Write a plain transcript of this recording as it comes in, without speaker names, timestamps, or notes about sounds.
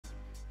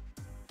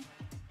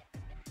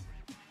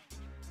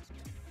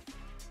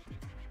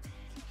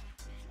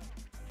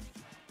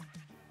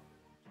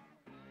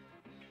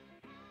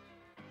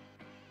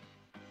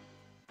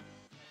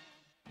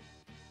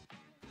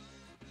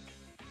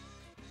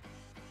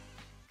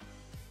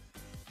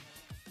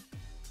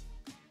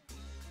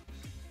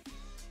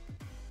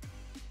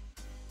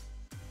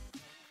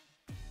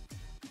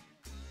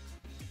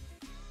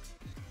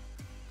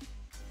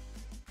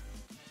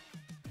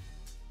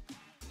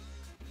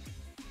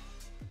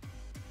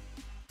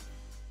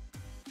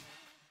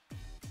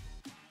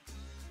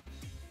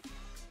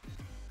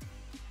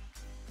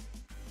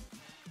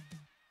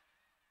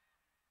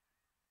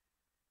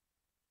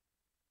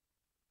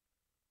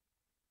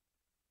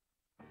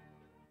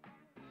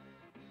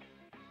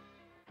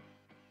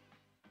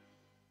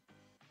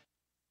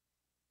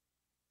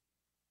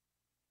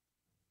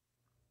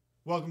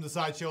Welcome to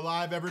Sideshow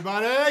Live,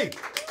 everybody!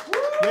 Woo!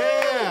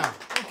 Yeah!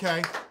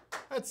 Okay.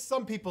 That's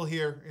some people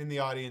here in the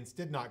audience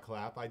did not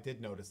clap. I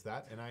did notice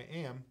that, and I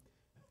am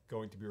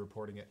going to be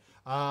reporting it.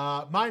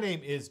 My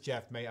name is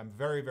Jeff May. I'm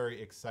very, very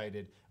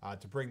excited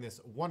to bring this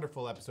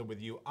wonderful episode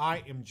with you.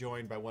 I am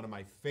joined by one of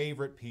my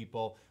favorite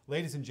people,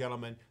 ladies and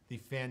gentlemen,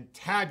 the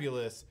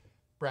fantabulous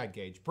Brad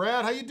Gage.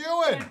 Brad, how you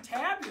doing?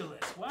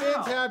 Fantabulous. Wow.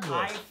 Fantabulous.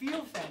 I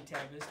feel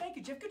fantabulous. Thank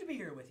you, Jeff. Good to be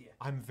here with you.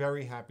 I'm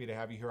very happy to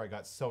have you here. I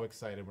got so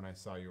excited when I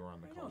saw you were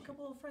on the call. I know, a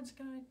couple of friends,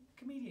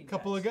 comedian guys.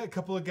 Couple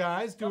of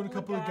guys doing a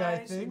couple of guy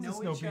things. It's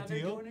no big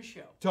deal. Doing a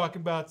show.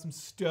 Talking about some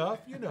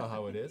stuff. You know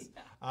how it is.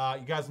 Yeah.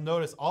 You guys will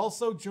notice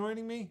also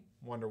joining me,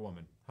 Wonder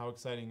Woman. How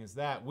exciting is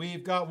that?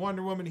 We've got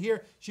Wonder Woman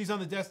here. She's on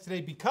the desk today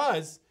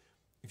because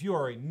if you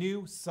are a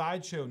new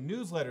Sideshow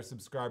newsletter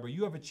subscriber,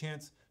 you have a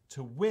chance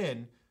to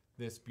win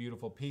this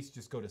beautiful piece.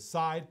 Just go to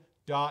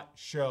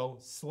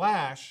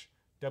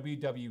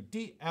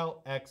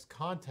side.show/WWDLX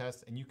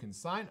contest and you can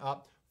sign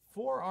up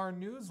for our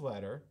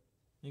newsletter.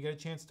 You get a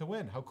chance to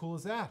win. How cool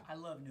is that? I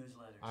love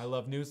newsletters. I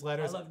love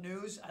newsletters. I love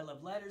news. I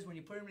love letters. When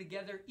you put them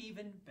together,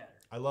 even better.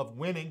 I love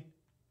winning.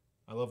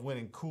 I love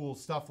winning cool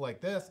stuff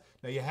like this.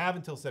 Now you have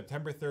until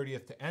September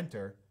 30th to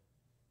enter,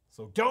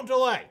 so don't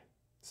delay.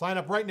 Sign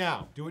up right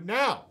now. Do it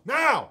now.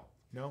 Now!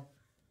 No?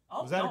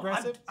 Oh, Was that no,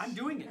 aggressive? I'm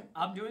doing it.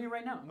 I'm doing it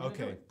right now.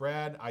 Okay,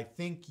 Brad, I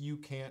think you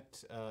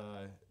can't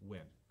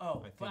win.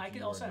 Oh, but I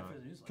can. I'll sign up for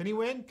the newsletter. Can he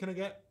win? Can I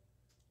get?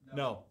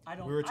 No. I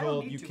don't. We were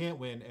told you can't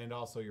win, and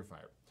also you're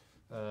fired.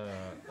 What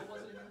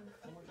was it again?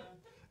 One more time.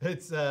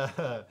 It's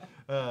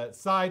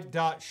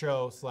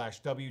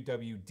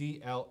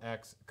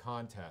side.show/WWDLX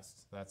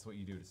contest. That's what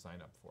you do to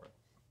sign up for it.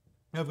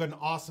 I've got an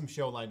awesome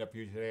show lined up for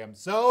you today. I'm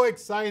so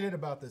excited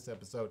about this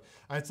episode.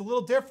 It's a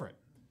little different.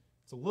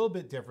 It's a little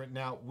bit different.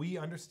 Now, we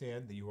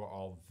understand that you are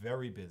all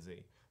very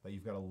busy, that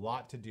you've got a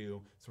lot to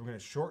do, so we're going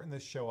to shorten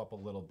this show up a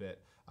little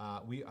bit.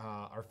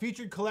 Our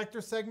featured collector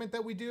segment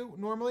that we do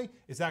normally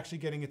is actually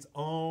getting its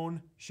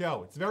own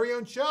show. Its very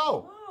own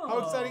show. Oh. How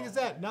exciting is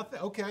that? Nothing.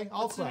 Okay,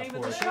 I'll clap for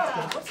it. What's the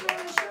name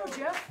of the show,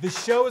 Jeff? The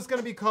show is going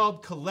to be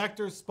called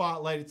Collector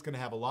Spotlight. It's going to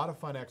have a lot of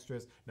fun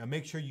extras. Now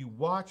make sure you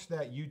watch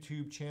that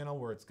YouTube channel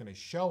where it's going to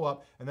show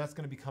up, and that's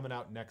going to be coming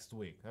out next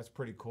week. That's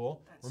pretty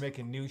cool. We're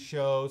making new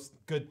shows,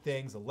 good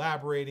things,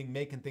 elaborating,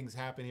 making things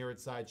happen here at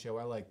Sideshow.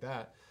 I like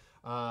that.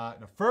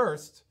 Now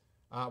first,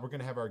 we're going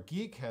to have our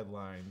Geek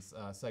Headlines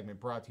segment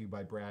brought to you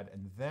by Brad,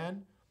 and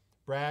then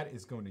Brad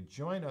is going to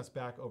join us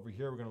back over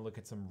here. We're going to look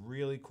at some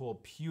really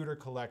cool pewter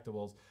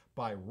collectibles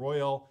by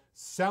Royal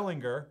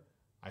Sellinger.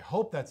 I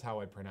hope that's how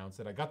I pronounce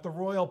it. I got the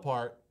royal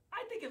part.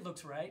 I think it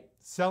looks right.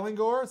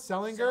 Sellinger?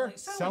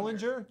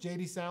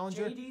 J.D.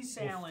 Salinger.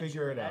 We'll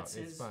figure it out. That's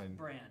it's his fine.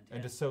 brand.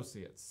 And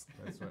Associates.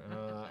 That's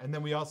right. And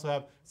then we also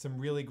have some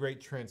really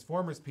great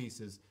Transformers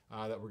pieces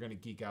that we're going to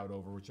geek out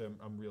over, which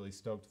I'm really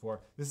stoked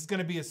for. This is going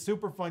to be a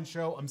super fun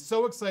show. I'm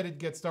so excited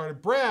to get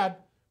started.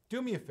 Brad,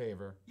 do me a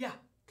favor. Yeah.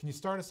 Can you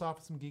start us off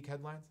with some geek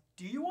headlines?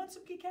 Do you want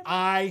some geek headlines?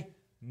 I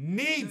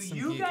need some geek headlines.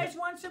 Do you guys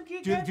want some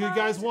geek headlines? Do you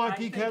guys want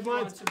geek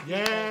headlines?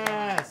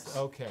 Yes.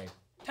 Okay.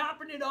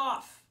 Topping it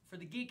off for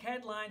the geek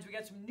headlines, we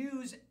got some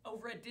news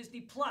over at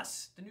Disney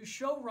Plus. The new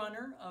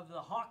showrunner of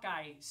the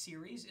Hawkeye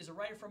series is a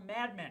writer from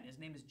Mad Men. His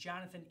name is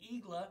Jonathan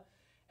Igla,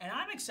 and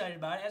I'm excited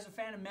about it as a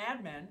fan of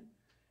Mad Men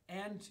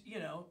and, you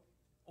know,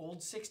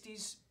 old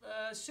 60s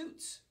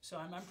suits. So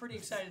I'm pretty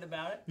excited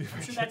about it.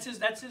 I'm sure that's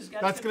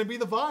going to be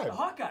the vibe. The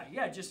Hawkeye,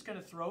 yeah, just going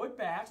to throw it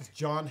back. Just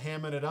John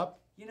hamming it up.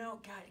 You know,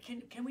 God,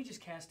 can we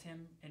just cast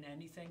him in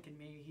anything? Can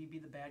maybe he be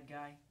the bad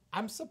guy?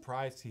 I'm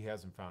surprised he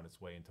hasn't found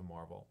his way into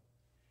Marvel.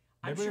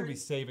 Maybe we're going to be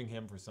saving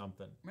him for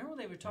something. Remember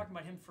they were talking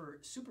about him for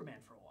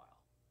Superman for a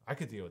while. I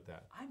could deal with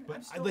that. I'm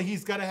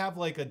he's got to have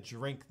like a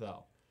drink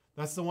though.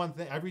 That's the one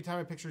thing. Every time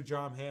I picture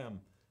John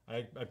Hamm,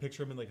 I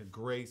picture him in like a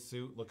gray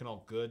suit, looking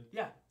all good.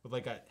 Yeah. With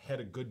like a head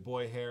of good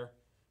boy hair.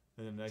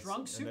 And a nice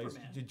Superman.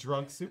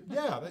 Drunk suit.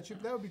 Yeah,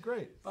 that would be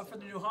great. But for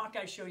the new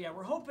Hawkeye show, yeah,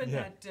 we're hoping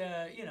that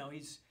you know,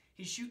 he's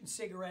shooting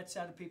cigarettes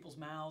out of people's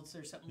mouths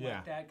or something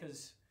like that,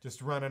 because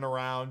just running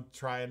around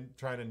trying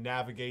to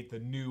navigate the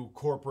new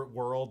corporate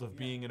world of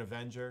being an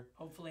Avenger.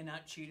 Hopefully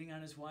not cheating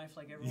on his wife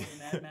like everyone in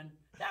Mad Men.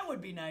 That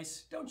would be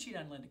nice. Don't cheat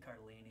on Linda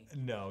Cardellini.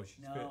 No.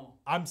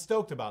 I'm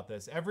stoked about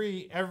this.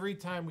 Every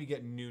time we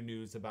get new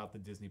news about the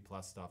Disney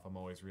Plus stuff, I'm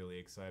always really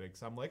excited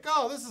because I'm like,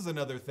 oh, this is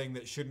another thing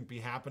that shouldn't be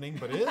happening,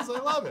 but it is. I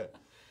love it.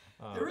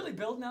 They're really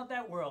building out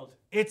that world.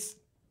 It's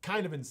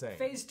kind of insane.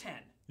 Phase 10.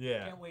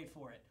 Yeah. Can't wait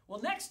for it. Well,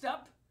 next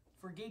up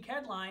for Geek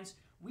Headlines,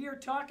 we are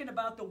talking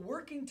about the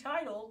working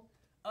title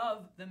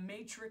of The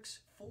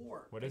Matrix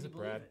 4. What is it,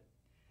 Brad?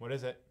 What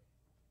is it?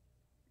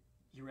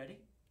 You ready?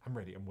 I'm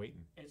ready. I'm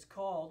waiting. It's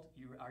called,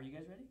 are you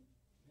guys ready?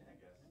 Yeah, I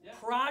guess. Yeah.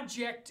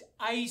 Project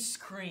Ice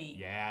Cream.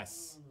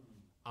 Yes.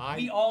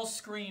 We all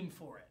scream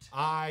for it.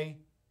 I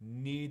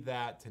need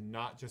that to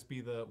not just be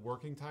the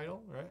working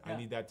title, right? Yeah. I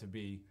need that to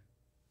be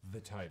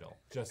the title.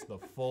 Just the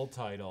full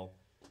title.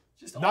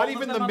 Just not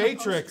even The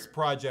Matrix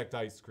Project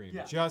Ice Cream.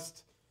 Yeah.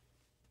 Just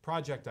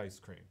Project Ice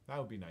Cream. That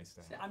would be nice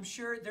to have. I'm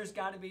sure there's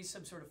got to be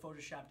some sort of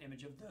photoshopped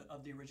image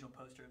of the original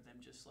poster of them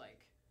just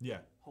like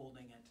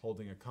holding it.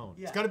 Holding a cone.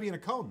 Yeah. It's got to be in a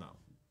cone, though.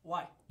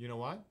 Why? You know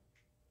why?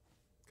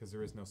 Because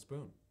there is no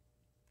spoon.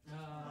 Oh,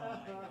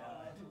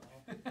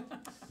 my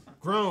God.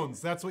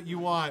 Groans. That's what you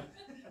want.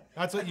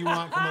 That's what you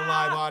want from a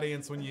live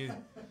audience when you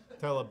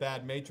tell a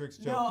bad Matrix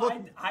joke. No, Look.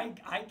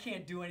 I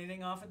can't do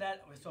anything off of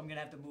that, so I'm going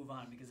to have to move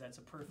on because that's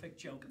a perfect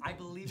joke. I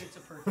believe it's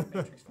a perfect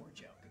Matrix 4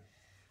 joke.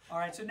 All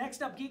right, so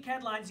next up, Geek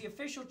Headlines. The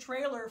official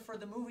trailer for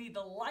the movie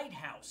The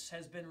Lighthouse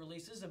has been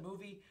released. This is a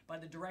movie by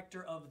the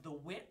director of The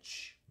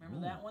Witch.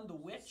 Remember that one, The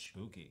Witch?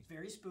 Spooky. It's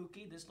very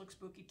spooky. This looks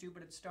spooky too,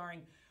 but it's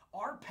starring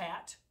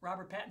R-Pat,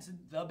 Robert Pattinson,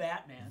 the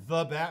Batman.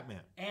 The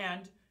Batman.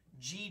 And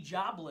G.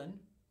 Joplin,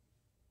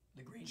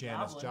 the Green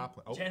Janis Goblin.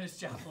 Joplin. Oh. Janis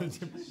Joplin.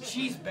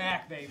 She's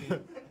back, baby.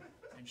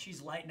 And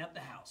she's lighting up the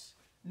house.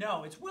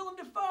 No, it's Willem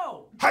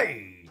Dafoe.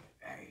 Hey!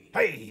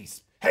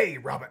 Hey,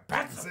 Robert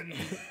Pattinson.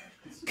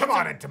 Come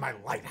on into my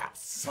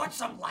lighthouse. Put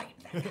some light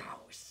in that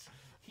house.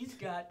 He's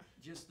got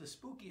just the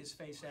spookiest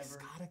face ever. He's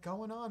got it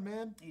going on,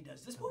 man. He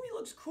does. This movie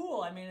looks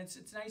cool. I mean, it's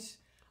nice.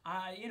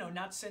 You know,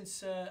 not since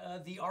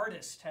The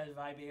Artist have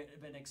I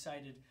been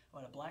excited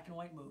about a black and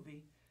white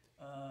movie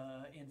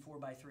in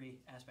 4:3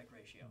 aspect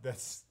ratio.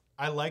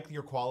 I like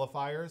your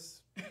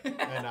qualifiers,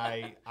 and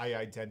I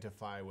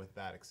identify with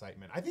that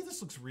excitement. I think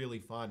this looks really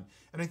fun,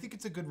 and I think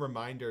it's a good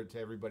reminder to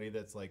everybody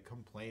that's like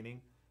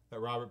complaining that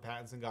Robert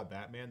Pattinson got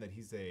Batman that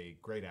he's a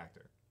great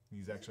actor.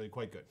 He's actually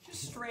quite good.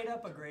 Just straight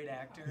up a great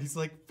actor. He's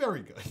like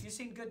very good. You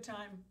seen Good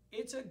Time?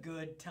 It's a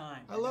good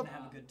time. I love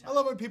have a good time. I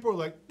love when people are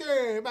like,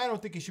 "Damn, I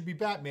don't think he should be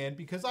Batman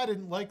because I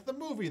didn't like the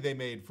movie they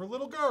made for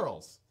little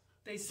girls."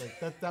 They say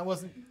That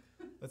wasn't.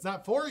 That's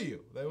not for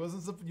you. That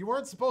wasn't. You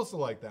weren't supposed to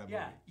like that movie.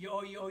 yeah.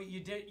 You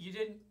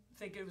didn't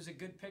think it was a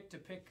good pick to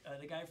pick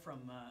the guy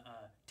from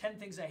 10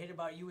 Things I Hate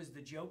About You as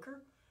the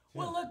Joker?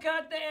 Well, look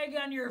at the egg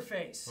on your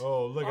face.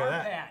 Oh, look at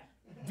that. Pat.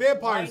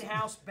 Vampires.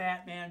 Lighthouse,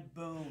 Batman,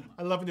 boom.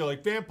 I love when you're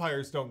like,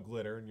 vampires don't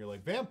glitter, and you're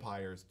like,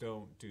 vampires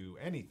don't do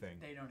anything.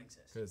 They don't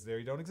exist. Because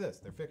they don't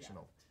exist. They're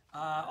fictional.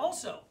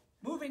 Also,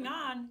 moving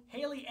on,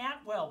 Haley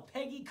Atwell,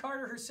 Peggy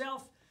Carter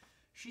herself,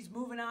 she's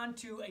moving on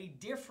to a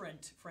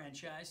different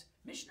franchise.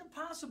 Mission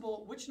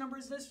Impossible, which number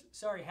is this?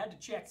 Sorry, had to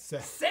check.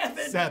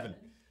 7.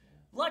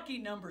 Lucky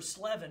number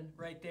 11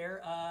 right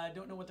there.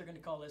 Don't know what they're going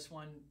to call this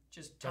one.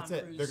 Just Tom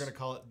That's Cruise. it. They're going to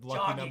call it Lucky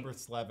jogging. Number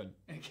 11.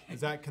 Okay.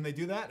 Is that? Can they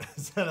do that?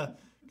 Is that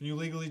can you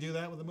legally do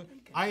that with a movie?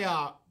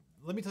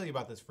 Let me tell you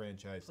about this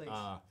franchise. Please.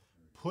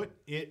 Put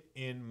it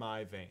in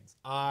my veins.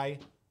 I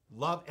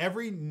love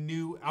every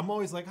new. I'm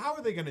always like, how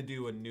are they going to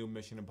do a new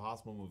Mission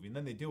Impossible movie? And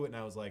then they do it, and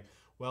I was like,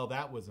 well,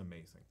 that was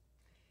amazing.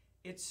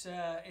 It's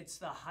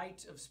the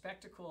height of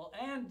spectacle,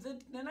 and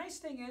the nice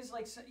thing is,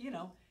 like, you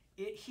know,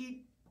 it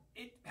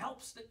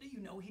helps that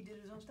he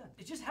did his own stuff.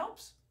 It just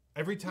helps.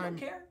 Every time.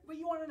 You don't care, but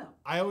you want to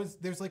know.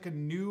 There's like a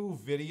new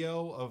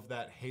video of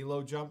that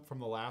Halo jump from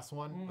the last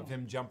one of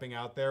him jumping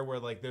out there where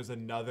like there's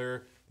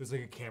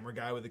like a camera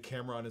guy with a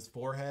camera on his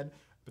forehead.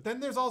 But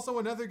then there's also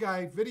another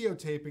guy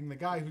videotaping the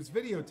guy who's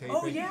videotaping.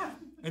 Oh, yeah.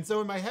 And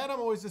so in my head, I'm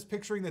always just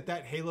picturing that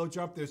Halo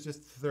jump, there's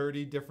just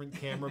 30 different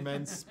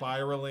cameramen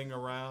spiraling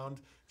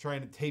around,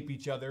 trying to tape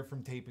each other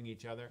from taping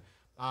each other.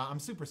 I'm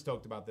super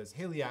stoked about this.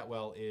 Haley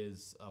Atwell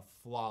is a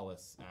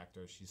flawless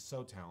actor. She's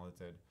so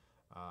talented.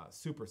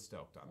 Super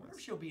stoked on I wonder if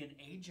this. she'll be an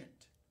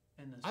agent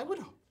in this. I would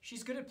hope.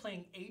 She's good at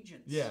playing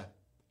agents. Yeah.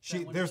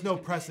 That There's she's no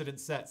gonna precedent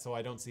set, so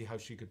I don't see how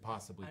she could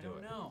possibly do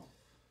it.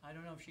 I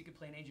don't know if she could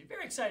play an agent.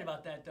 Very excited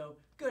about that, though.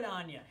 Good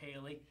on you,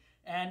 Haley.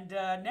 And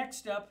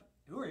next up,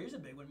 here's a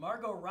big one.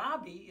 Margot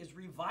Robbie is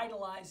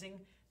revitalizing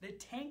the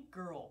Tank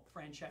Girl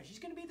franchise. She's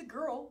going to be the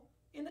girl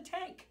in the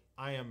tank.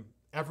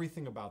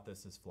 Everything about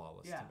this is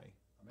flawless Yeah. to me.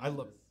 I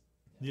love.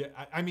 Yeah,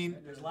 I mean,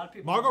 There's a lot of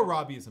people. Margot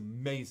Robbie is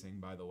amazing,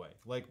 by the way.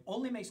 Like,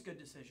 only makes good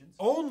decisions.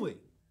 only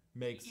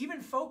makes.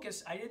 Even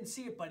Focus, I didn't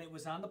see it, but it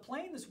was on the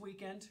plane this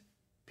weekend.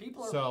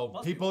 People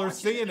are are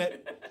seeing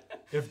it.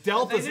 If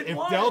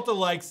Delta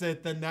likes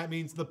it, then that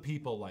means the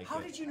people like How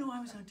it. did you know I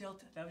was on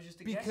Delta? That was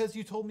just a guess. Because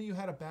you told me you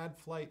had a bad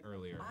flight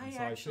earlier. And so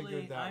I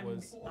figured that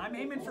was. I'm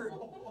aiming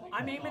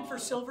for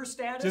silver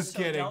status. Just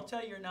kidding.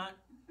 Delta, you're not.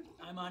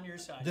 I'm on your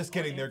side. Just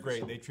kidding. They're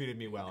great. They treated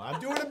me well. I'm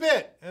doing a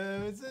bit.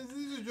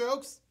 These are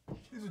jokes.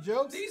 These are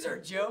jokes. These are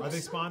jokes. Are they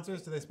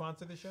sponsors? Do they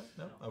sponsor the show?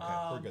 No. Okay,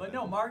 we're good. But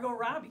then. no, Margot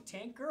Robbie,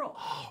 Tank Girl.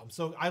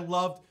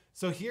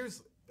 Oh,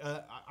 here's.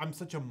 I'm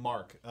such a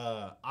mark.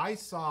 I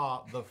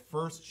saw the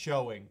first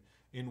showing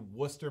in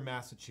Worcester,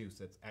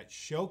 Massachusetts at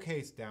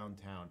Showcase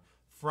Downtown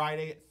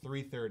Friday at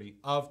 3:30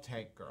 of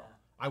Tank Girl.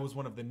 Yeah. I was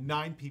one of the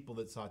 9 people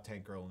that saw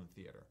Tank Girl in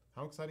the theater.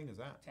 How exciting is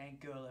that?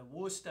 Tank Girl in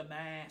Worcester,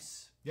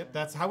 Mass. Yep,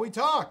 that's how we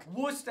talk.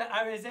 Worcester.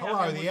 How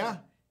are you?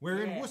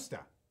 We're in Worcester.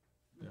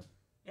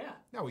 Yeah.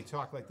 Now we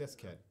talk like this,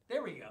 kid.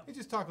 There we go. You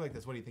just talk like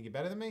this. What do you think? You're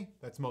better than me?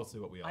 That's mostly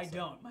what we all say. I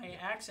don't. My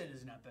accent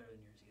is not better than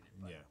yours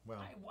either. But Yeah,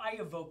 well. I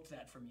evoked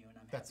that from you, and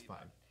I'm happy. That's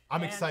fine.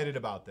 I'm excited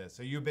about this.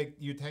 Are you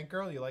a Tank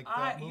Girl? You like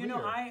that movie? You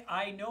know,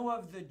 I know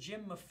of the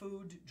Jim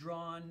Mafood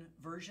drawn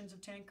versions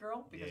of Tank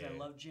Girl because I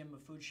love Jim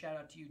Mafood. Shout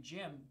out to you,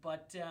 Jim.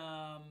 But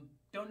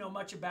don't know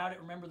much about it.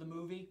 Remember the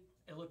movie?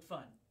 It looked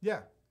fun. Yeah.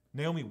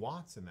 Naomi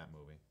Watts in that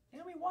movie.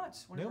 Naomi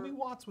Watts. Naomi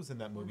Watts was in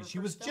that movie. She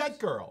was Jet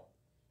Girl.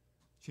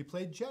 She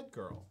played Jet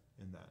Girl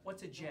in that.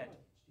 What's a jet?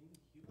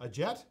 A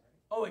jet?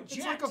 Oh, a jet.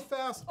 It's like a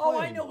fast plane. Oh,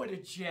 I know what a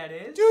jet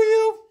is. Do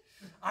you?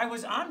 I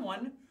was on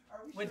one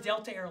with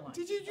Delta Airlines.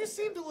 Did you? You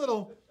seemed a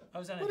little... I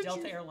was on a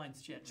Delta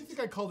Airlines jet. Did you think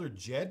I called her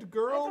Jed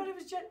Girl? I thought it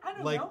was Jed. I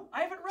don't know.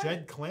 I haven't read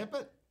Jed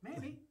Clampett?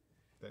 Maybe.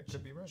 That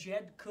could be right.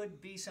 Jed could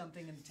be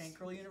something in the Tank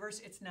Girl universe.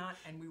 It's not,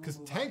 and we will move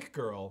on. Because Tank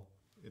Girl,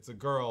 it's a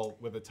girl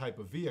with a type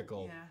of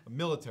vehicle, a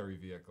military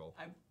vehicle.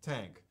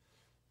 Tank.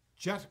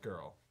 Jet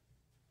Girl.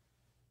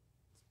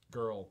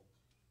 Girl,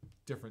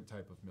 different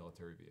type of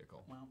military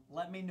vehicle. Well,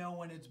 let me know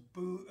when it's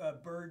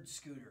Bird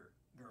Scooter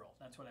Girl.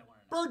 That's what I want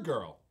to know. Bird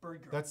Girl.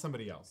 Bird Girl. That's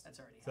somebody else. That's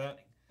already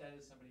happening. That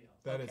is somebody else.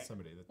 That is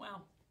somebody.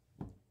 Well,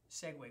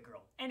 segue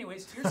girl.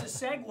 Anyways, here's a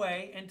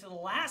segue into the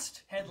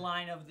last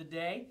headline of the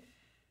day.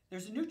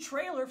 There's a new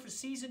trailer for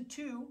season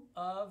 2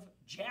 of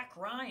Jack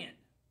Ryan.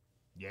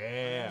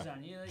 Yeah.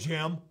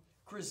 Jim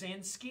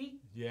Krasinski.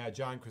 Yeah,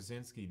 John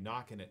Krasinski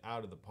knocking it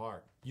out of the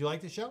park. You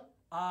like the show?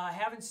 I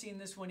haven't seen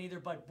this one either,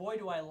 but boy,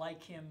 do I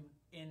like him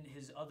in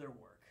his other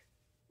work.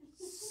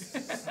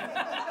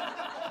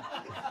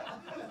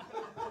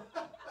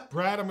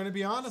 Brad, I'm going to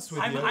be honest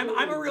with you.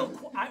 I'm a real...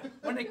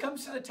 when it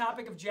comes to the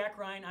topic of Jack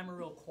Ryan, I'm a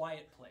real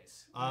quiet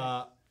place.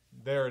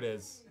 There it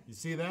is. You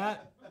see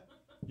that?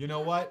 You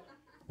know what?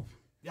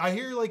 I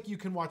hear like you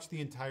can watch the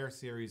entire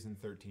series in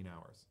 13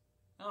 hours.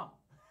 Oh.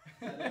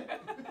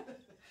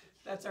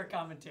 That's our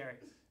commentary.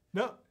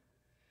 No.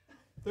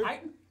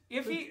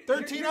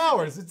 13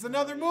 hours. It's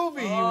another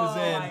movie he was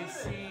in. I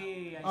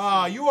see.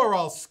 You are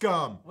all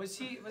scum. Was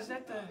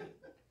that the...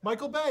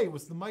 Michael Bay. It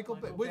was the Michael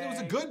Bay. It was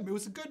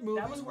a good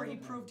movie. That was where he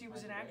proved he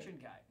was an action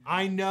guy.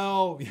 I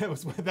know. Yeah,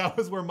 that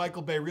was where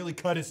Michael Bay really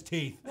cut his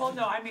teeth. Well,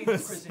 no, I mean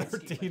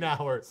Krasinski. 13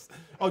 hours.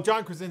 Oh,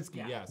 John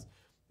Krasinski, yes.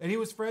 And he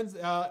was friends,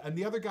 and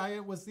the other guy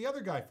was the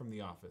other guy from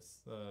The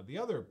Office. The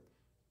other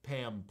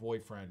Pam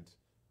boyfriend.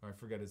 I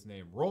forget his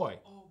name. Roy.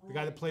 Oh, Roy. The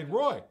guy that played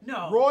Roy.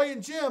 No. Roy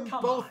and Jim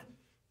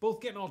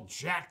both getting all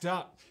jacked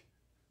up.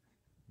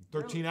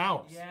 13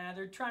 hours. Yeah,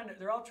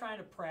 they're all trying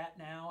to prat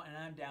now, and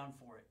I'm down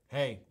for it.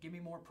 Hey. Give me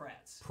more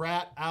prats.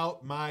 Prat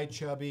out my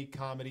chubby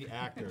comedy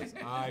actors.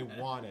 I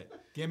want it.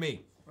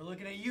 Gimme. We're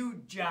looking at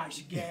you,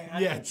 Josh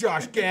Gad. Yeah,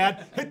 Josh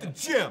Gad. Hit the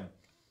gym.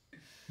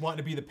 Wanting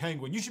to be the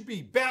Penguin. You should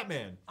be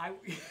Batman.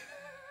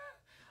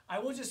 I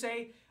will just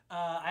say,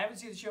 I haven't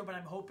seen the show, but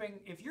I'm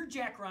hoping if you're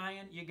Jack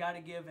Ryan, you got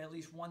to give at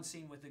least one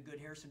scene with a good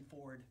Harrison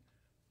Ford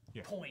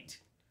point.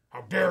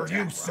 How dare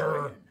you,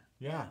 sir?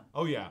 Yeah.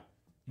 Oh yeah.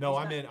 No,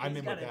 I'm in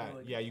with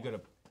that. Yeah, you got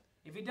to.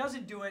 If he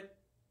doesn't do it,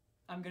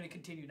 I'm going to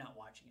continue not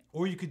watching it.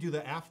 Or you could do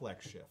the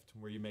Affleck shift,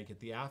 where you make it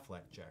the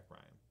Affleck Jack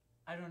Ryan.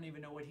 I don't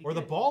even know what he did. Or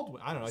the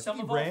Baldwin. I don't know. I think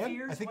he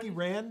ran. I think he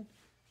ran.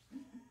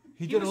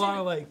 He did a lot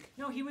of like.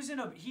 No, he was in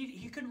a.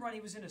 He couldn't run.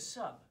 He was in a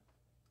sub.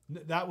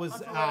 That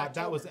was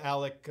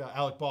Alec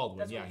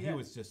Baldwin. Yeah, he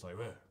was just like,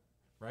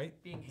 right.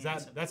 Being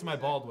handsome. That's my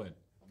Baldwin.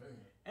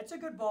 That's a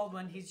good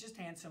Baldwin. He's just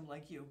handsome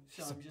like you.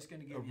 So I'm just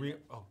going to give you.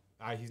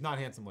 He's not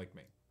handsome like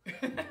me.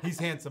 He's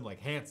handsome like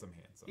handsome.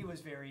 He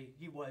was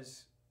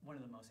one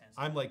of the most handsome.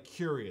 I'm like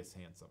curious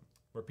handsome,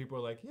 where people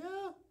are like,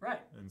 yeah. Right.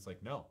 And it's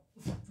like, no,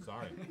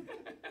 sorry.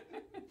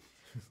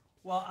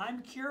 Well,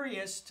 I'm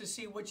curious to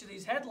see which of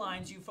these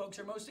headlines you folks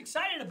are most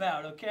excited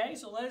about, okay?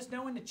 So let us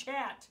know in the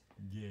chat.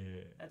 Yeah.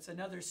 That's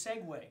another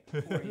segue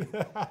for you.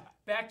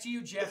 Back to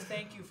you, Jeff.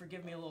 Thank you for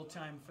giving me a little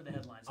time for the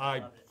headlines. I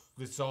love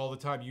it. It's all the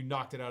time. You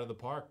knocked it out of the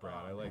park,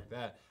 Brad. I like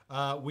that.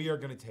 We are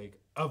going to take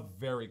a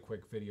very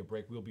quick video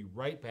break. We'll be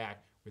right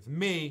back with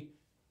me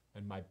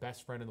and my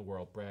best friend in the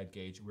world, Brad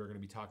Gage. We're going to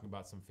be talking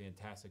about some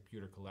fantastic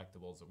pewter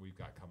collectibles that we've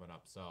got coming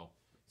up. So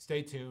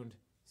stay tuned.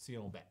 See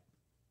you in a bit.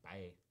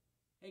 Bye.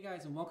 Hey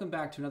guys, and welcome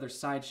back to another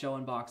Sideshow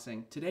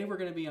unboxing. Today we're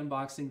going to be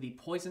unboxing the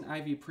Poison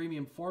Ivy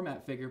Premium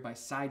Format figure by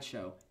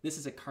Sideshow. This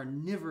is a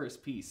carnivorous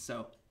piece,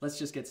 so let's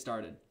just get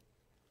started.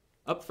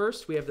 Up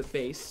first, we have the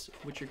base,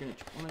 which you're going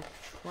to want to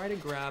try to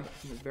grab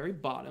from the very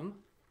bottom.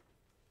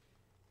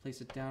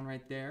 Place it down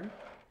right there.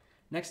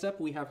 Next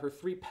up, we have her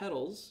 3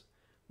 petals,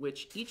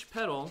 which each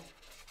petal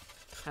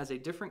has a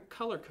different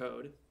color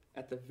code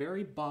at the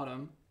very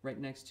bottom, right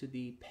next to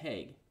the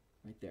peg.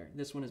 Right there.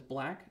 This one is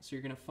black, so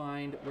you're going to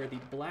find where the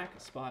black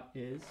spot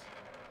is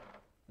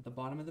at the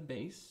bottom of the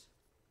base.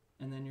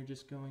 And then you're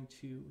just going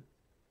to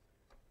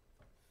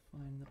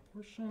find the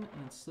portion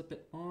and slip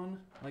it on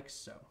like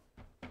so.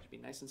 Should be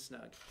nice and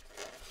snug.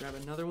 Grab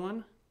another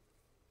one.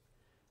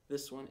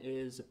 This one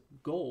is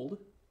gold.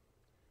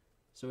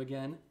 So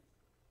again,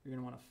 you're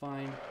going to want to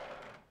find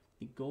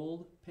the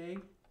gold peg,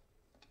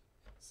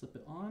 slip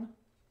it on,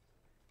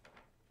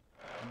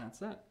 and that's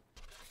that.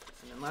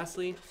 And then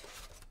lastly,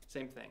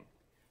 same thing,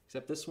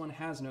 except this one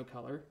has no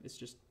color. It's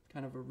just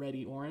kind of a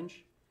reddy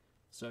orange.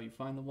 So you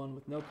find the one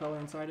with no color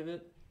inside of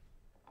it,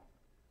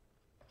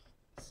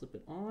 Slip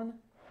it on,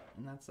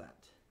 and that's that.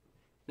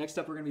 Next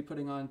up, we're going to be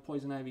putting on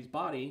Poison Ivy's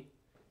body,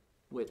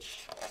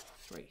 which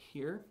is right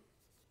here.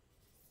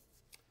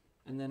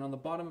 And then on the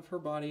bottom of her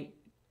body,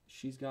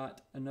 she's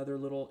got another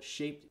little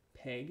shaped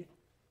peg,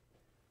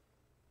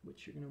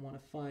 which you're going to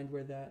want to find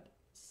where that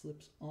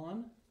slips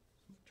on.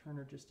 Turn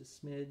her just a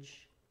smidge.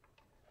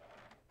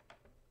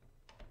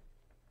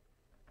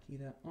 Key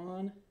that on,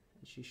 and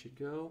she should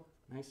go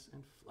nice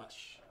and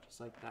flush, just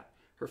like that.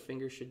 Her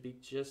fingers should be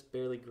just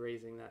barely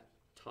grazing that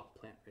top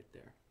plant right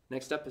there.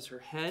 Next up is her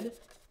head,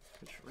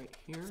 which right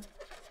here.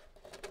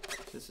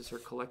 This is her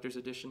collector's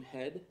edition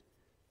head.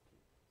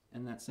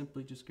 And that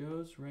simply just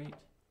goes right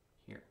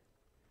here,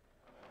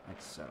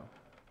 like so.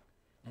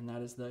 And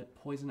that is the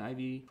Poison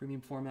Ivy Premium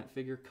Format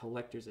Figure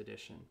Collector's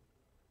Edition.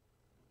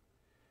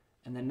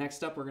 And then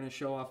next up, we're going to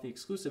show off the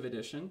exclusive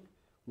edition,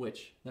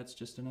 which that's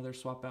just another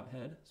swap out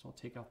head. So I'll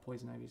take off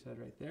Poison Ivy's head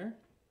right there.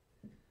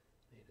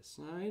 Lay it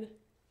aside.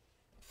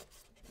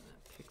 And then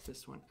pick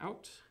this one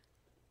out.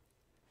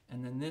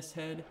 And then this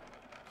head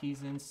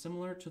keys in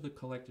similar to the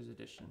Collector's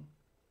Edition.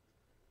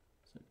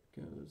 So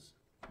it goes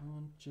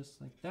on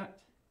just like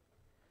that.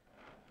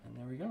 And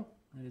there we go.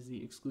 That is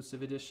the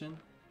exclusive edition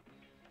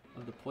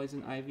of the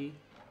Poison Ivy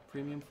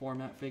Premium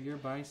Format Figure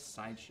by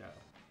Sideshow.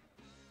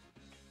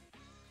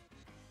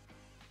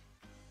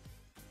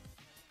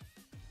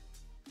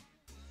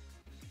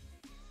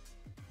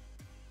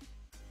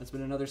 That's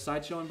been another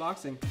Sideshow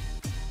unboxing.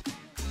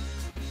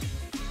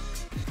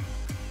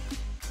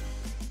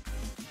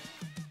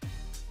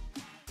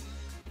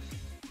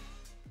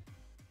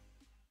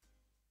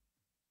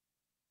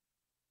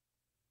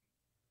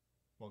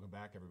 Welcome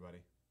back, everybody.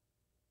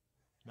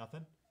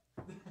 Nothing?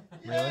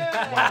 Really?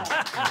 Wow.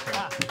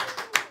 Okay.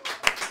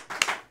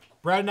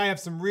 Brad and I have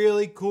some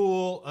really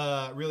cool,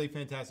 really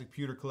fantastic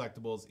pewter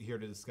collectibles here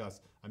to discuss.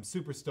 I'm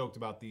super stoked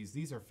about these.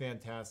 These are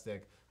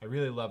fantastic. I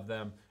really love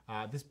them.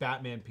 This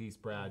Batman piece,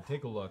 Brad,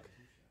 take a look.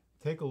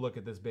 Take a look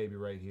at this baby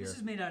right here. This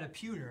is made out of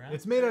pewter, huh?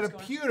 It's made out of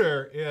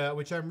pewter,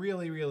 which I'm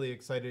really, really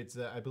excited. It's,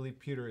 I believe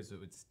pewter is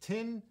it's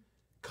tin,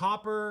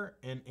 copper,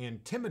 and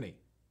antimony.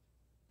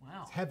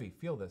 Wow. It's heavy.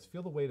 Feel this.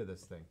 Feel the weight of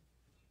this thing.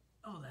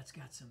 Oh, that's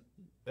got some.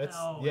 That's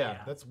oh, yeah,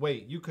 that's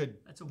weight. You could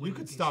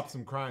stop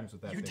some crimes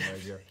with that thing right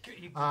here.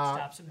 You could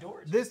stop some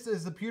doors. This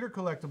is the pewter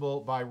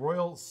collectible by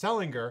Royal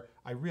Sellinger.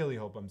 I really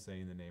hope I'm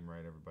saying the name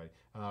right, everybody.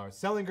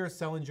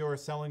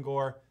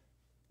 Sellinger.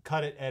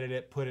 Cut it, edit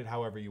it, put it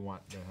however you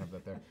want. Don't have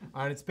that there.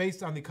 And it's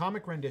based on the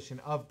comic rendition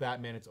of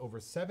Batman. It's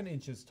over 7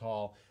 inches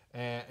tall,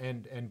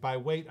 and by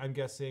weight, I'm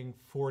guessing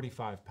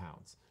 45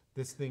 pounds.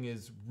 This thing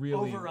is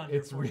really, over under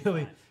it's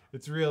 45.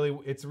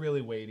 it's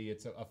really weighty.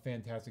 It's a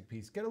fantastic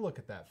piece. Get a look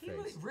at that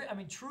face. I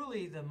mean,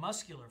 truly the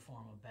muscular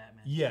form of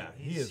Batman. Yeah,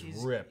 he's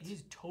ripped.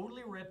 He's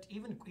totally ripped.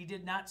 Even he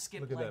did not skip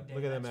Look at leg that. day.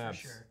 Look at them that's abs.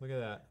 for sure. Look at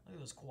that. Look at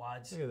those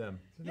quads. Look at them.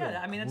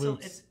 Yeah, I mean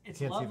glutes. it's Can't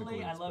see the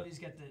lovely. I glutes, love but- he's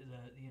got the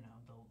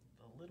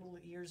little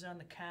ears on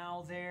the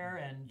cow there,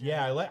 and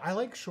Yeah, I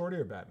like short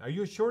ear Batman. Are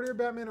you a short ear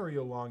Batman or are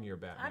you a long ear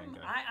Batman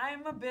guy?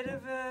 I'm a bit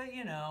of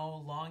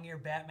a long ear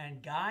Batman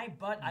guy,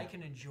 but I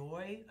can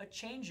enjoy a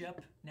change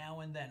up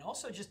now and then.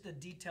 Also, just the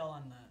detail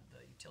on the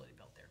utility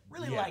belt there.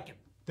 Really like him.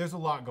 There's a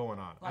lot going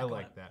on. I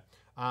like that.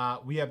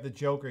 We have the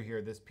Joker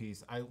here, this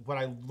piece. What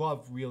I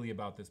love really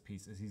about this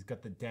piece is he's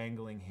got the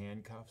dangling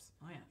handcuffs.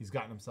 Oh, yeah. He's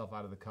gotten himself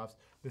out of the cuffs.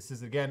 This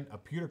is, again, a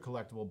pewter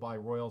collectible by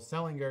Royal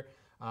Sellinger,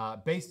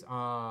 based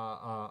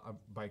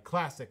by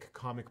classic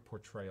comic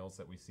portrayals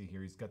that we see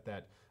here. He's got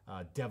that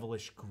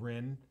devilish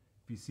grin.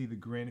 If you see the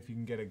grin, if you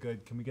can get a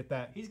good, can we get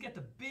that? He's got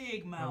the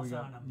big mouth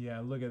on him. Yeah,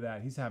 look at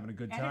that. He's having a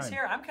good time. And his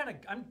hair,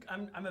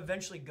 I'm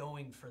eventually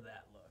going for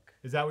that look.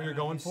 Is that what you're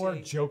going for?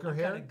 Joker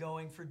hair? I'm kind of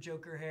going for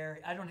Joker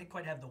hair. I don't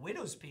quite have the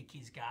widow's peak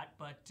he's got,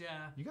 but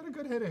you got a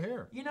good head of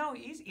hair.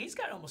 He's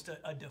got almost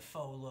a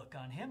Defoe look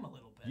on him a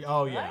little bit.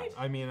 Oh right? yeah.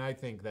 I mean, I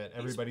think that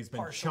everybody's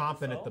been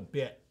chomping at the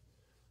bit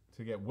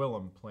to get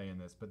Willem playing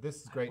this, but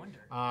this is great.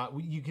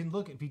 You can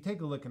look, if you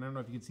take a look, and I don't know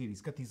if you can see it, he's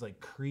got these like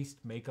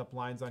creased makeup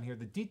lines on here.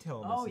 The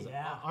detail in this is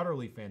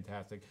utterly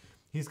fantastic.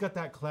 He's got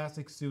that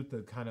classic suit,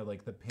 the kind of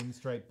like the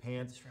pinstripe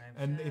pants,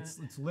 and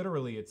it's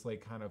literally it's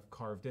like kind of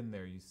carved in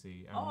there. You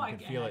see, you can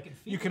feel it.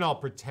 You can all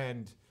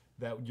pretend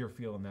that you're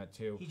feeling that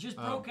too. He just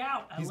broke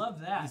out. I love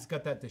that. He's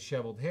got that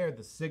disheveled hair,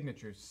 the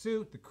signature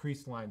suit, the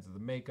creased lines of the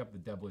makeup, the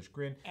devilish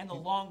grin, and the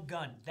long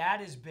gun. That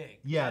is big.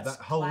 Yeah, that's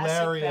that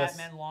hilarious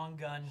Batman long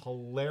gun.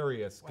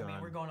 Hilarious gun. I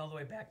mean, we're going all the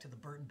way back to the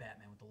Burton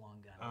Batman with the long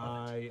gun.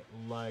 I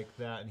like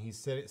that, and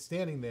he's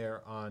standing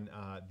there on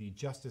the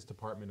Justice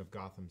Department of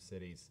Gotham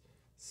City's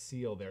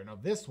seal there. Now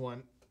this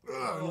one,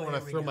 I don't want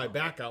to throw my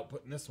back out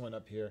putting this one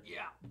up here.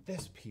 Yeah.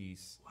 This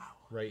piece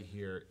right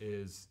here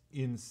is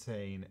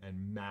insane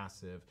and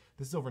massive.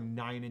 This is over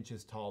 9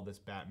 inches tall, this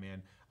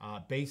Batman,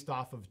 based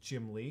off of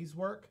Jim Lee's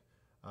work.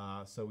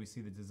 So we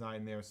see the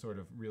design there sort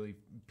of really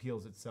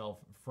peels itself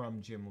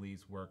from Jim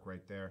Lee's work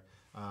right there.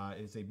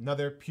 It's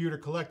another pewter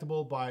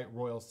collectible by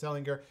Royal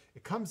Sellinger.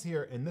 It comes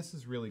here, and this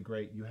is really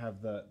great. You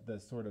have the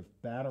sort of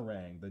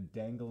batarang, the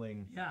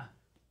dangling... Yeah.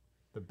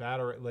 The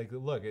batter, like,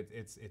 look,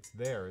 it's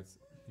there.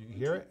 You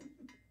hear it?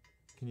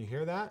 Can you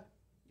hear that?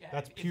 Yeah,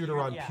 That's if you pewter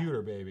hear- on yeah.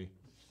 pewter, baby.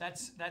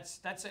 That's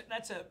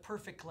a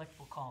perfect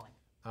collectible calling.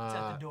 It's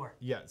at the door.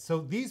 Yeah, so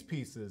these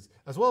pieces,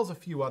 as well as a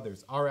few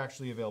others, are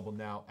actually available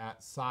now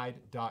at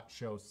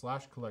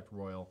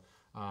side.show/collectroyal.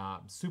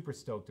 Super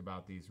stoked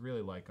about these,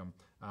 really like them.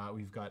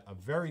 We've got a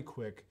very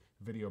quick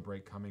video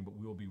break coming, but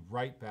we will be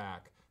right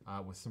back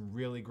with some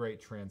really great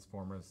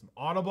Transformers. Some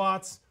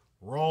Autobots,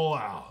 roll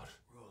out.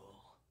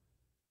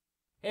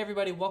 Hey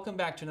everybody, welcome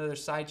back to another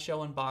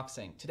Sideshow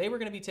unboxing. Today we're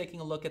going to be taking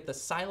a look at the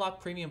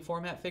Psylocke premium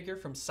format figure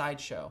from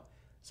Sideshow.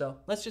 So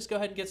let's just go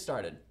ahead and get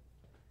started.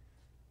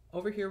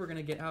 Over here we're going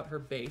to get out her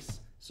base.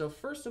 So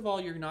first of all,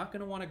 you're not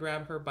going to want to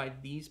grab her by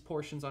these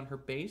portions on her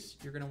base.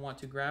 You're going to want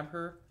to grab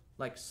her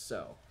like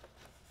so.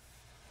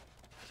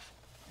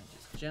 And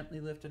just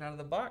gently lift it out of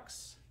the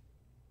box.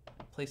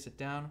 Place it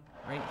down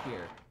right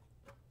here.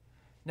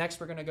 Next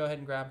we're going to go ahead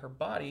and grab her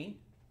body,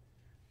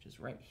 which is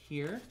right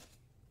here.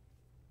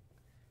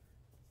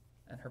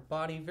 And her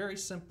body very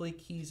simply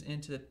keys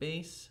into the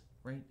base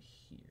right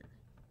here.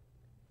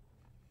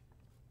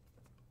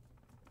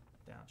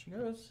 Down she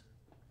goes.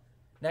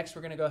 Next,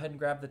 we're going to go ahead and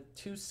grab the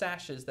two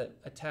sashes that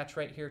attach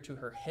right here to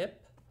her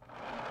hip.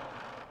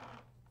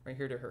 Right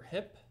here to her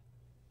hip.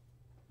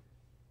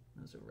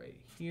 Those are right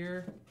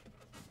here.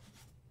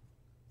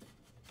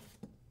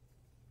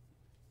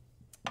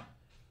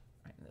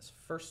 Right, and this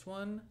first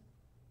one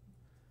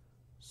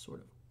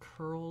sort of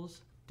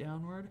curls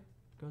downward,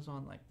 goes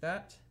on like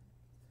that.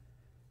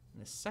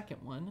 And the second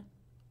one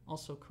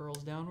also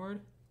curls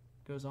downward,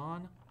 goes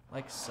on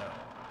like so.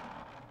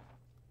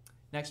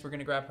 Next, we're going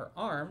to grab her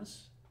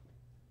arms,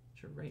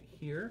 which are right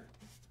here.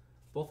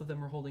 Both of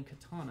them are holding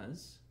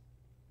katanas.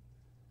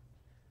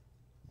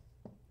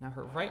 Now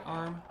her right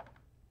arm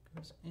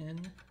goes in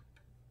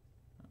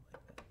like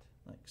that,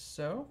 like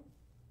so.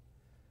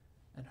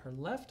 And her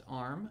left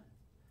arm,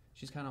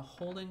 she's kind of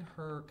holding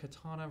her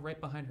katana right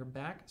behind her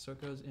back, so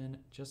it goes in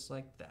just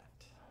like that.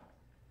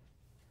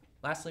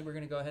 Lastly, we're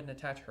going to go ahead and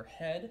attach her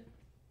head,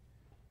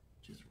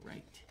 which is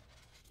right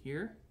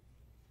here.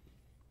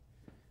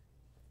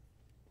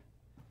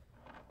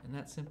 And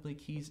that simply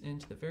keys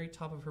into the very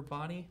top of her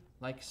body,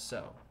 like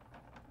so.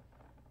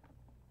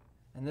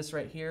 And this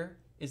right here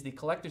is the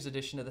collector's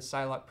edition of the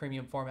Psylocke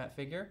premium format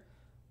figure.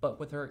 But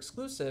with her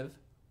exclusive,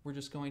 we're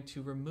just going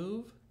to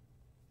remove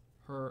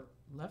her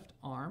left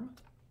arm,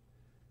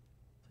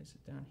 place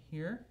it down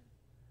here.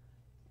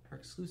 Her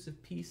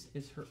exclusive piece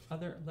is her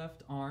other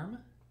left arm,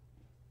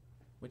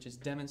 which is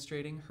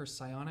demonstrating her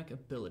psionic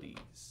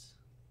abilities.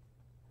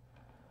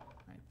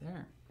 Right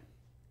there.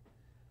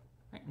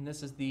 Right, and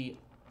this is the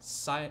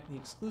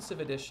exclusive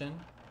edition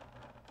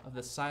of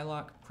the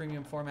Psylocke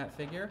premium format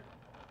figure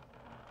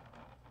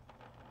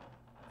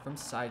from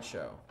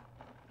Sideshow.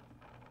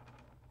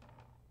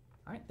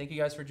 All right, thank you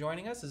guys for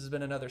joining us. This has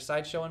been another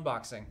Sideshow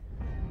unboxing.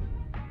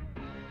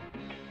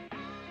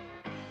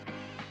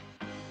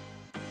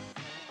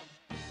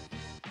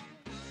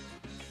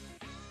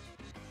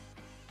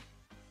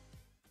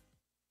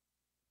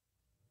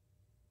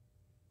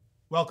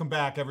 Welcome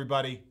back,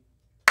 everybody.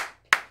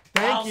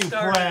 Thank I'll you,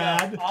 start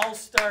Brad. It up. I'll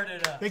start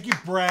it up. Thank you,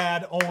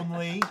 Brad,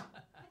 only.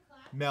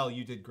 Mel,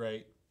 you did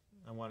great.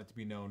 I want it to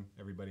be known,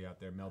 everybody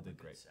out there, Mel did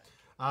great.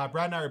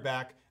 Brad and I are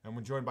back, and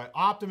we're joined by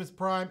Optimus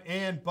Prime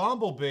and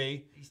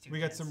Bumblebee. We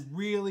got some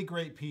really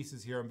great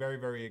pieces here. I'm very,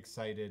 very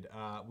excited.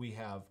 We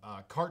have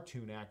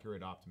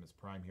cartoon-accurate Optimus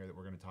Prime here that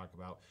we're going to talk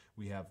about.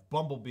 We have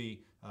Bumblebee,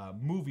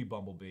 movie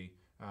Bumblebee,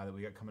 that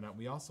we got coming out.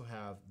 We also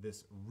have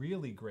this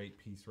really great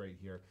piece right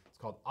here. It's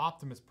called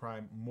Optimus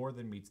Prime More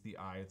Than Meets the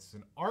Eye. It's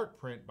an art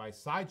print by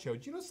Sideshow.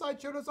 Do you know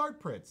Sideshow does art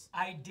prints?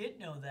 I did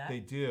know that.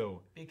 They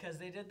do. Because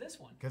they did this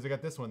one. Because they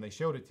got this one. They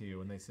showed it to you,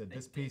 and they said,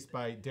 this piece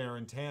by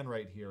Darren Tan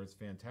right here is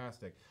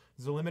fantastic.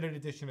 This is a limited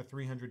edition of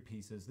 300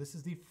 pieces. This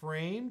is the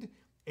framed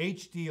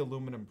HD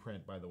aluminum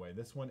print, by the way.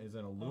 This one is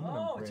an aluminum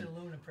print. Oh, it's an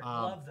aluminum print.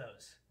 Love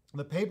those.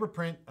 The paper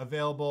print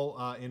available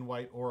in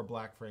white or a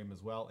black frame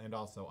as well, and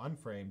also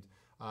unframed.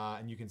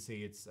 And you can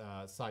see it's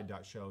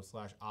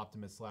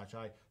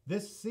side.show/Optimus/I.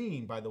 This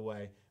scene, by the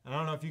way, and I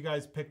don't know if you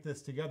guys picked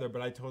this together,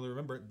 but I totally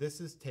remember, this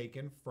is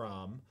taken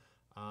from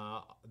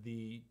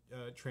the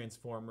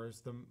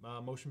Transformers, the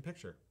motion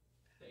picture.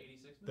 The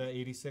 86 The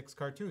 86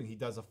 cartoon. He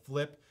does a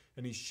flip,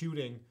 and he's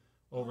shooting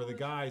over the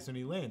guys when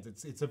he lands.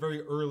 It's a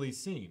very early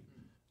scene.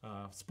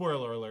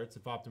 Spoiler alerts,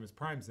 if Optimus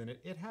Prime's in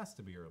it, it has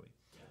to be early.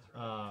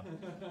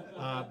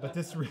 But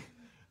this really...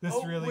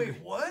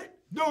 Wait, what?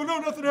 No,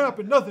 nothing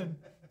happened, nothing.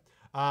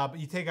 But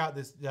you check out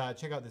this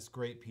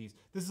great piece.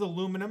 This is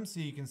aluminum, so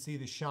you can see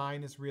the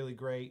shine is really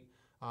great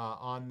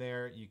on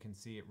there. You can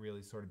see it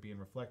really sort of being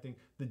reflecting.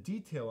 The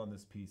detail on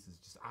this piece is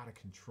just out of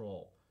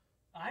control.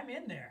 I'm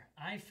in there.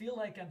 I feel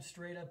like I'm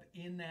straight up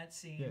in that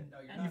scene. Yeah. No,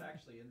 you're not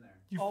actually in there.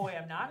 Oh, wait,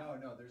 I'm not?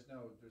 No, there's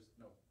no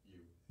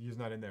you. You're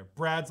not in there.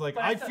 Brad's like,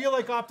 But I feel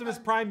like Optimus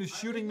Prime is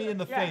shooting me in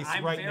the face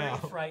right now. I'm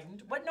very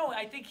frightened. But no,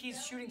 I think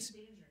he's shooting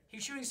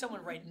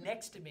someone right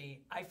next to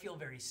me. I feel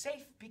very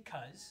safe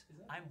because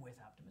I'm with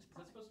Optimus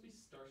Prime. Is that supposed to be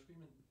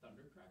Starscream and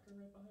Thundercracker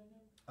right behind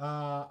him?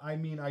 I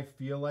mean, I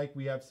feel like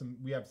we have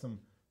some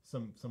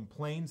some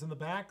planes in the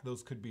back.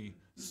 Those could be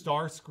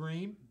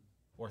Starscream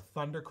or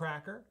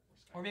Thundercracker.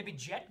 Or maybe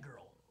Jet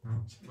Girl.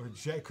 Or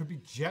could be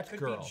Jet Could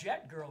Girl. be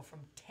Jet Girl from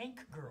Tank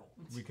Girl.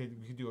 We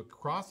could do a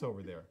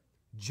crossover there.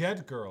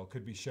 Jet Girl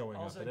could be showing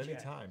Also up at any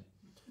Jet.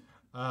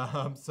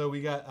 time. So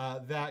we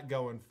got that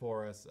going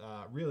for us.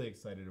 Really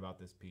excited about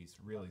this piece.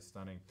 Really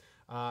stunning.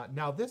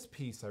 Now this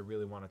piece I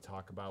really want to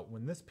talk about.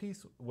 When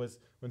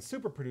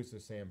Super Producer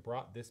Sam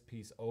brought this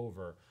piece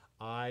over,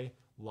 I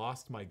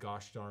lost my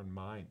gosh darn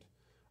mind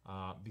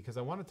because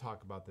I want to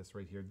talk about this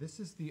right here. This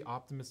is the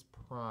Optimus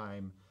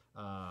Prime.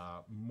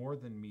 More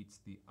Than Meets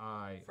the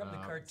Eye. From the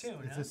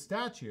cartoon, It's huh? a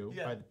statue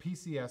Yeah. by the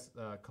PCS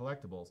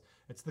Collectibles.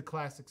 It's the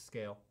classic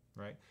scale,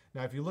 right?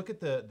 Now, if you look at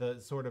the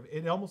sort of,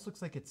 it almost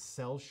looks like it's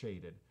cell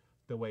shaded.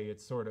 The way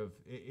it's sort of,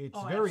 it's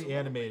Oh, very absolutely.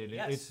 animated.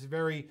 Yes. It's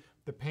very,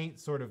 the paint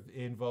sort of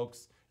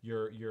invokes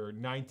your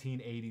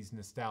 1980s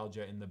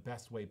nostalgia in the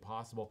best way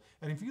possible.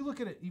 And if you look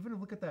at it, even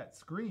look at that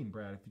screen,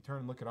 Brad, if you turn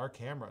and look at our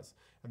cameras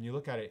and you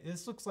look at it,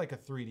 this looks like a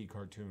 3D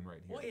cartoon right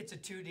here. Well, it's a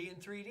 2D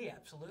and 3D,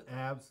 absolutely.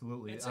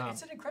 Absolutely. It's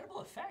an incredible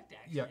effect,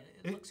 actually. yeah,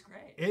 It looks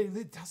great.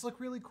 It does look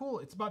really cool.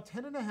 It's about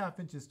 10.5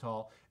 inches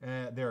tall.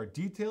 There are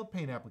detailed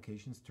paint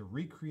applications to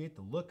recreate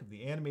the look of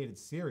the animated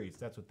series.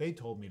 That's what they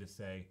told me to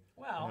say.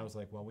 Well, and I was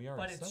like, well, we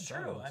already but it's said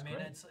that. true. It looks I mean,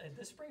 great.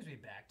 this brings me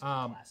back to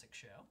the classic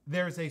show.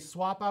 There's a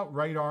swap out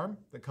right arm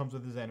that comes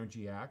with his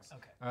energy axe.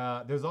 Okay.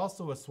 There's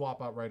also a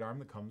swap out right arm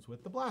that comes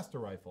with the blaster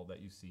rifle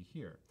that you see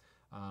here.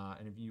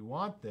 And if you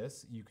want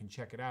this, you can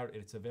check it out.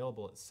 It's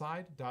available at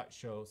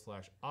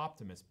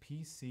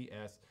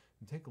side.show/OptimusPCS.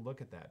 And take a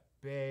look at that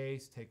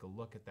base. Take a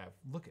look at that.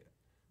 Look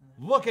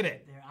at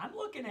it. There, I'm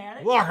looking at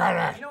it. Look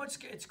at it. You know,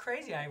 it's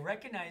crazy. I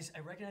recognize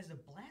the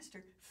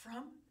blaster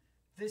from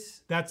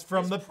this. That's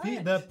from this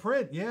the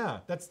print. Yeah,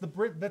 that's the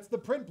print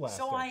blaster.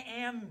 So I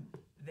am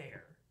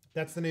there.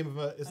 That's the name of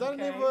a. Is that a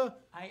name of Okay.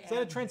 a? Is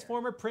that a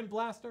Transformer print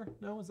blaster?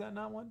 No, is that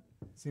not one?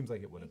 Seems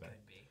like it would have been.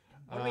 Could be.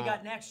 What do we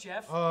got next,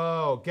 Jeff?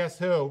 Oh, guess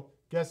who?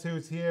 Guess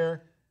who's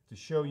here to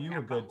show you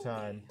a good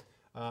time?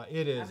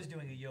 It I is. was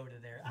doing a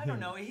Yoda there. I don't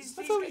know. He's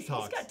That's how he he's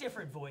talks. got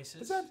different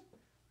voices. Is that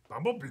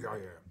Bumblebee? I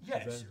am.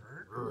 Yes, Is sir.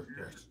 that,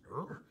 yes.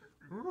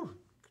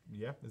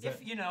 Yeah. Is that?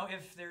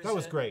 If there's That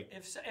was great.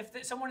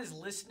 If someone is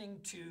listening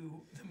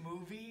to the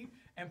movie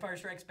Empire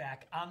Strikes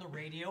Back on the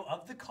radio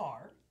of the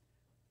car,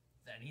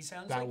 then he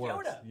sounds That like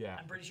works, Yoda. yeah.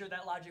 I'm pretty sure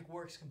that logic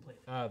works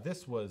completely.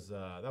 This was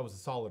that was a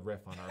solid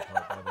riff on our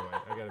part, by the way.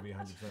 I got to be 100%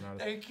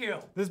 honest. Thank you.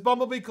 This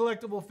Bumblebee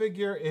collectible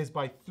figure is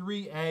by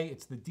 3A.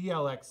 It's the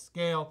DLX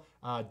scale,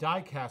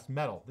 die-cast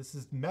metal. This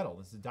is metal.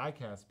 This is a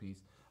die-cast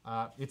piece.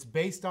 It's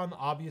based on,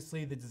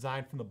 obviously, the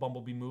design from the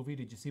Bumblebee movie.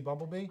 Did you see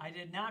Bumblebee? I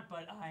did not,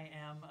 but I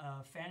am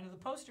a fan of the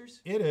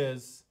posters. It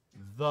is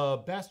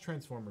the best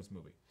Transformers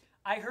movie.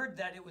 I heard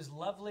that it was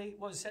lovely.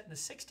 What was it, set in the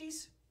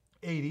 60s?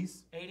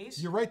 80s. 80s?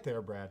 You're right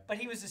there, Brad. But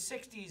he was a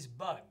 60s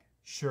bug.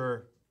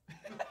 Sure.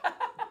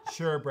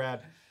 Sure,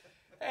 Brad.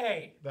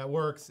 Hey, That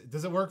works.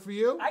 Does it work for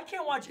you? I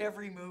can't watch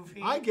every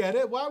movie. I get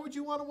it. Why would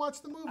you want to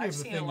watch the movie I've of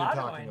the seen thing a you're lot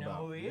of talking them. I know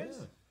about? who he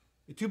is.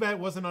 Too bad it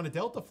wasn't on a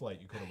Delta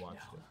flight. You could have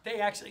watched it. They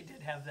actually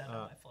did have that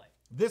on my flight.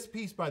 This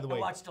piece, by the I way,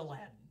 watched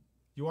Aladdin.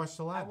 you watched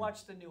Aladdin. I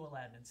watched the new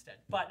Aladdin instead.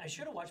 But I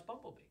should have watched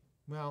Bumblebee.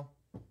 Well,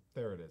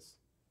 there it is.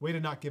 Way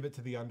to not give it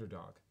to the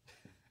underdog.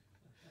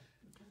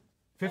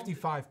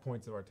 55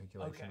 points of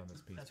articulation Okay, on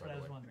this piece, that's by what I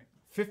the was way. wondering.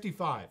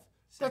 55.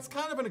 That's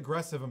kind of an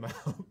aggressive amount.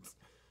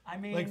 I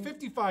mean, Like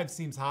 55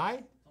 seems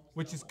high,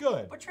 which is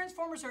good. but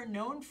Transformers are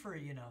known for,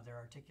 their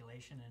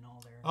articulation and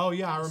all their. Oh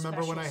yeah, I their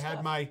remember when I special had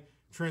stuff. my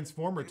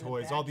Transformer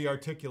toys, all the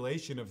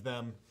articulation of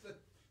them.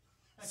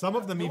 Some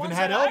of them The even ones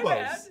had that I've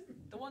elbows. had,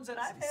 the ones that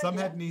I've had. Some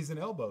yeah. had knees and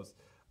elbows.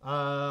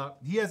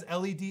 He has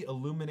LED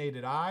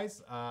illuminated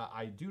eyes.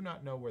 I do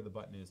not know where the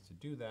button is to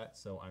do that,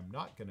 so I'm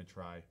not going to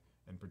try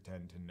and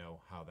pretend to know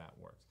how that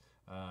works.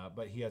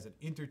 But he has an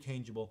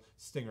interchangeable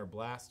Stinger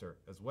blaster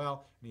as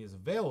well, and he is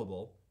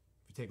available,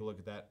 if you take a look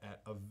at that, at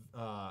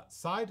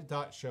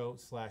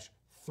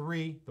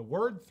side.show/3, the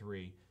word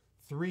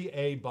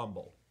 3A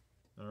Bumble.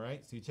 All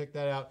right, so you check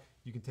that out.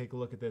 You can take a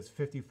look at this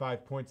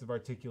 55 points of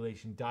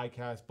articulation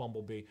die-cast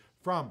Bumblebee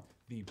from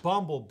the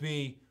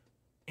Bumblebee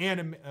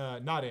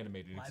not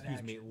animated,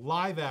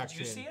 live action.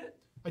 Did you see it?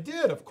 I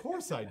did, of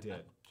course I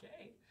did.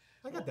 Okay.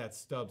 I got that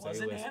Stubbs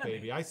Wasn't A-list,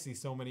 animated. baby. I see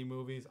so many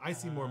movies. I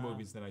see more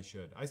movies than I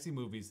should. I see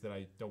movies that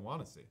I don't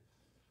want to see.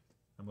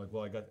 I'm like,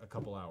 well, I got a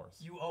couple hours.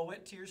 You owe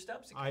it to your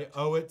Stubbs account. I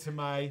owe it to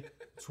my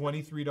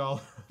 $23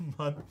 a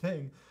month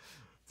thing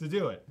to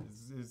do it.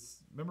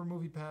 Remember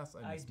Movie Pass?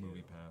 I miss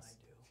Movie Pass. I do.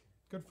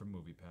 Good for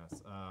Movie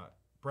Pass.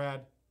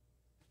 Brad,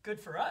 Good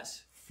for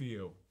us.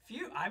 few.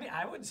 Few. I mean,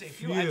 I wouldn't say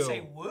few. I'd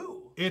say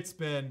woo. It's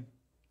been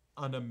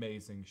an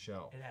amazing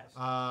show. It has.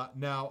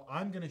 Now,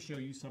 I'm going to show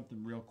you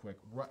something real quick.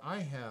 I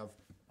have,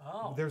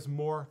 Oh. there's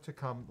more to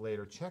come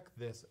later. Check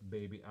this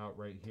baby out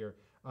right here.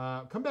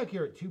 Come back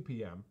here at 2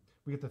 p.m.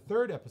 We get the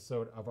third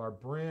episode of our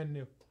brand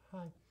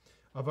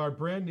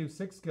new,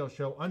 six-scale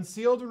show,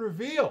 Unsealed and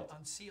Revealed.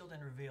 Unsealed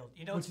and revealed.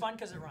 It's fun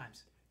because it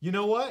rhymes. You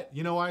know what?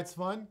 You know why it's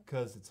fun?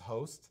 Because it's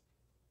host,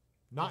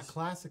 not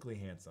classically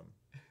handsome.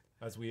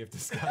 as we have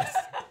discussed.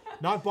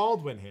 Not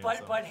Baldwin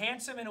handsome. But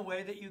handsome in a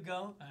way that you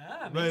go,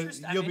 I'm But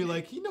interested. you'll be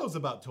like, he knows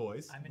about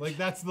toys. Like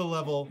that's the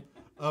level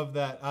of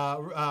that.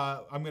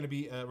 I'm gonna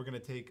be. We're gonna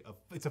take.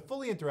 It's a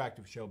fully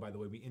interactive show, by the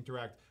way. We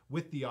interact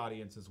with the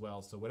audience as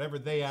well. So whatever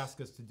they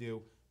ask us to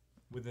do,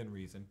 within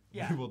reason,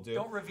 we will do.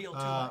 Don't reveal too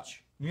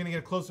much. We're gonna get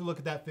a closer look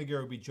at that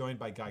figure. We'll be joined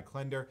by Guy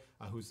Klender,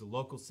 who's the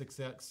local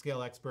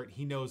 6-scale expert.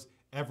 He knows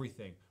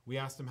everything. We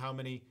asked him how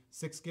many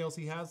 6 scales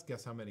he has.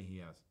 Guess how many he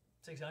has?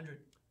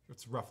 600.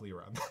 It's roughly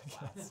around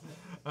that.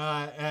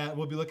 Yes.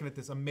 We'll be looking at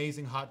this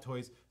amazing Hot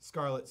Toys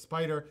Scarlet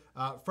Spider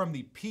from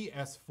the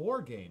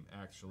PS4 game,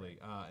 actually.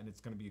 And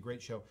it's going to be a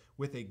great show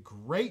with a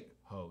great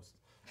host.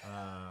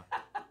 I'm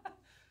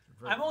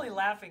only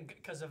laughing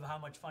because of how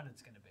much fun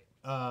it's going to be.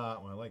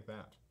 Well, I like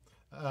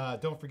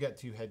that. Don't forget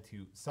to head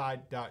to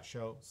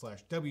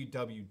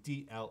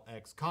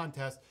side.show/WWDLX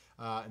contest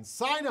and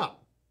sign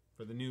up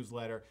for the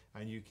newsletter,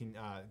 and you can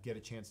get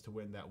a chance to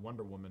win that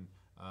Wonder Woman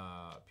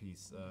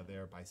piece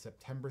there by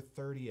September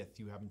 30th.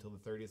 You have until the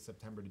 30th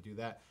September to do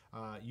that.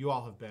 You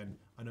all have been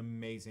an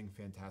amazing,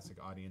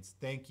 fantastic audience.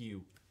 Thank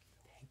you.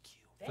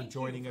 For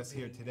joining us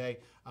here today.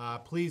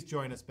 Please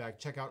join us back.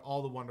 Check out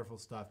all the wonderful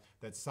stuff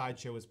that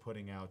Sideshow is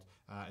putting out.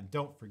 And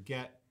don't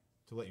forget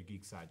to let your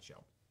geek side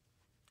show.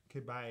 Okay,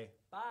 bye.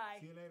 Bye.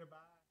 See you later. Bye.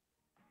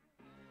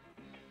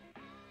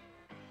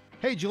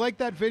 Hey, did you like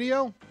that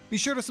video? Be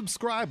sure to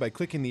subscribe by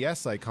clicking the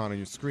S icon on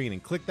your screen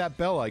and click that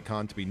bell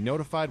icon to be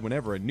notified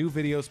whenever a new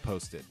video is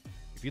posted.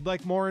 If you'd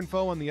like more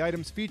info on the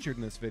items featured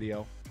in this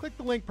video, click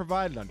the link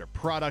provided under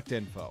Product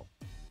Info.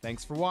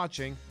 Thanks for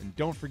watching, and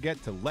don't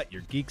forget to let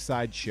your geek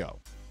side show.